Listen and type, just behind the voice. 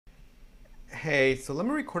Hey, so let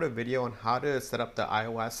me record a video on how to set up the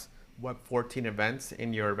iOS Web 14 events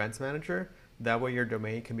in your events manager. That way your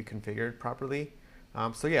domain can be configured properly.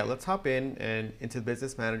 So yeah, let's hop in and into the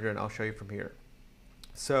business manager and I'll show you from here.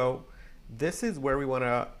 So this is where we want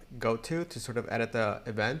to go to sort of edit the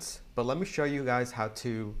events, but let me show you guys how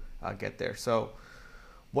to get there. So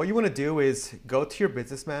what you want to do is go to your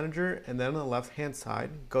business manager and then on the left hand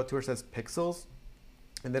side, go to where it says pixels.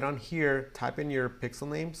 And then on here, type in your pixel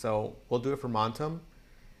name. So we'll do it for Montum.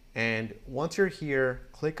 And once you're here,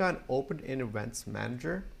 click on Open in Events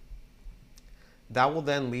Manager. That will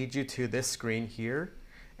then lead you to this screen here.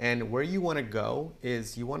 And where you want to go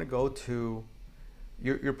is you want to go to,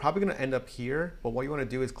 you're probably going to end up here, but what you want to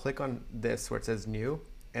do is click on this where it says New,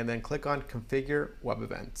 and then click on Configure Web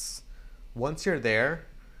Events. Once you're there,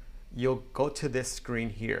 you'll go to this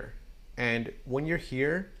screen here. And when you're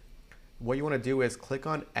here, what you want to do is click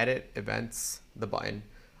on Edit Events, the button.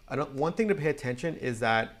 One thing to pay attention is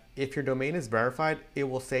that if your domain is verified, it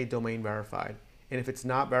will say domain verified. And if it's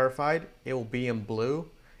not verified, it will be in blue,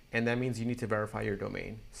 and that means you need to verify your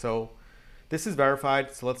domain. So this is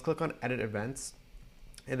verified, so let's click on Edit Events.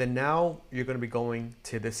 And then now you're going to be going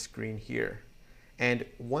to this screen here. And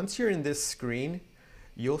once you're in this screen,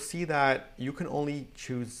 you'll see that you can only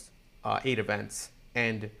choose 8 events.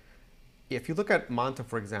 And if you look at Montum,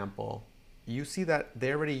 for example, you see that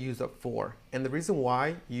they already used up 4. And the reason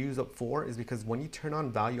why you use up 4 is because when you turn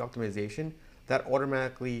on value optimization, that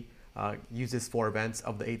automatically uses 4 events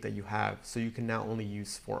of the 8 that you have. So you can now only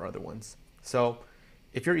use 4 other ones. So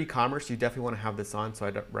if you're e-commerce, you definitely want to have this on, so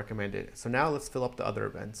I'd recommend it. So now let's fill up the other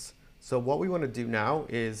events. So what we want to do now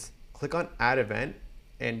is click on Add Event,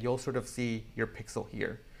 and you'll sort of see your pixel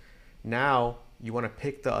here. Now you want to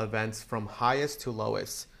pick the events from highest to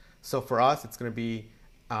lowest. So for us, it's going to be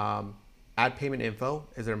Add Payment Info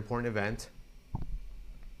is an important event.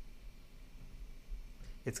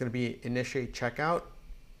 It's going to be Initiate Checkout.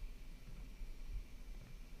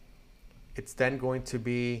 It's then going to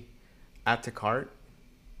be Add to Cart.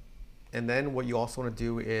 And then what you also want to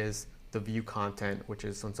do is the View Content, which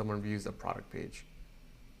is when someone views a product page.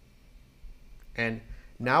 And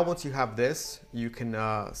now once you have this, you can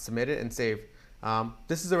submit it and save.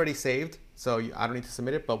 This is already saved, so I don't need to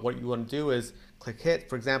submit it, but what you want to do is click Hit.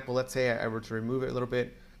 For example, let's say I were to remove it a little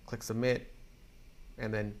bit, click Submit,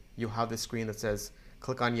 and then you'll have this screen that says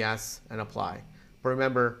click on Yes and Apply. But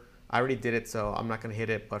remember, I already did it, so I'm not going to hit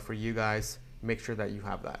it, but for you guys, make sure that you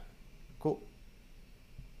have that. Cool.